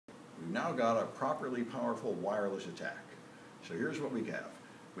now got a properly powerful wireless attack. So here's what we have.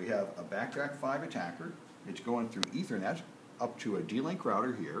 We have a Backtrack 5 attacker. It's going through Ethernet up to a D-Link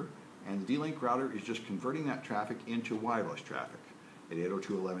router here, and the D-Link router is just converting that traffic into wireless traffic at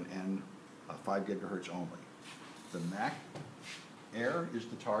 802.11n, 5 gigahertz only. The MAC Air is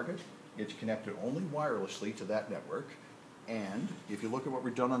the target. It's connected only wirelessly to that network. And if you look at what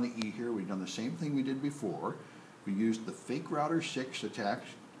we've done on the E here, we've done the same thing we did before. We used the fake router 6 attack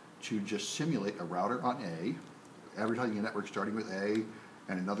to just simulate a router on A, advertising a network starting with A,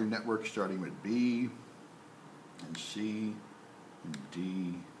 and another network starting with B, and C, and D,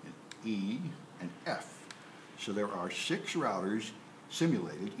 and E, and F. So there are 6 routers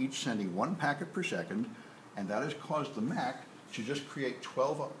simulated, each sending 1 packet per second, and that has caused the Mac to just create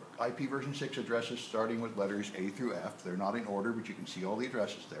 12 IPv6 addresses starting with letters A through F. They're not in order, but you can see all the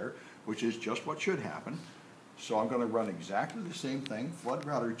addresses there, which is just what should happen. So I'm going to run exactly the same thing, flood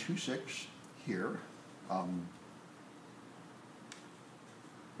router 26 here.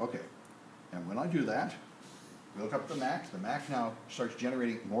 Okay, and when I do that, we look up the Mac now starts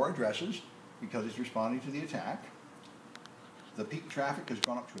generating more addresses because it's responding to the attack. The peak traffic has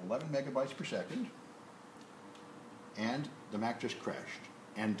gone up to 11 megabytes per second, and the Mac just crashed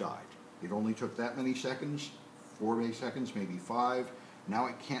and died. It only took that many seconds, 4 seconds, maybe 5. Now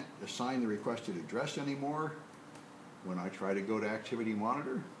it can't assign the requested address anymore. When I try to go to Activity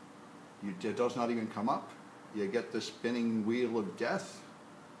Monitor, it does not even come up. You get the spinning wheel of death,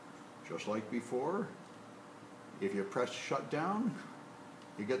 just like before. If you press shutdown,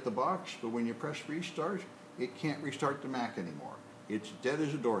 you get the box, but when you press restart, it can't restart the Mac anymore. It's dead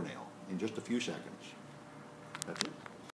as a doornail in just a few seconds. That's it.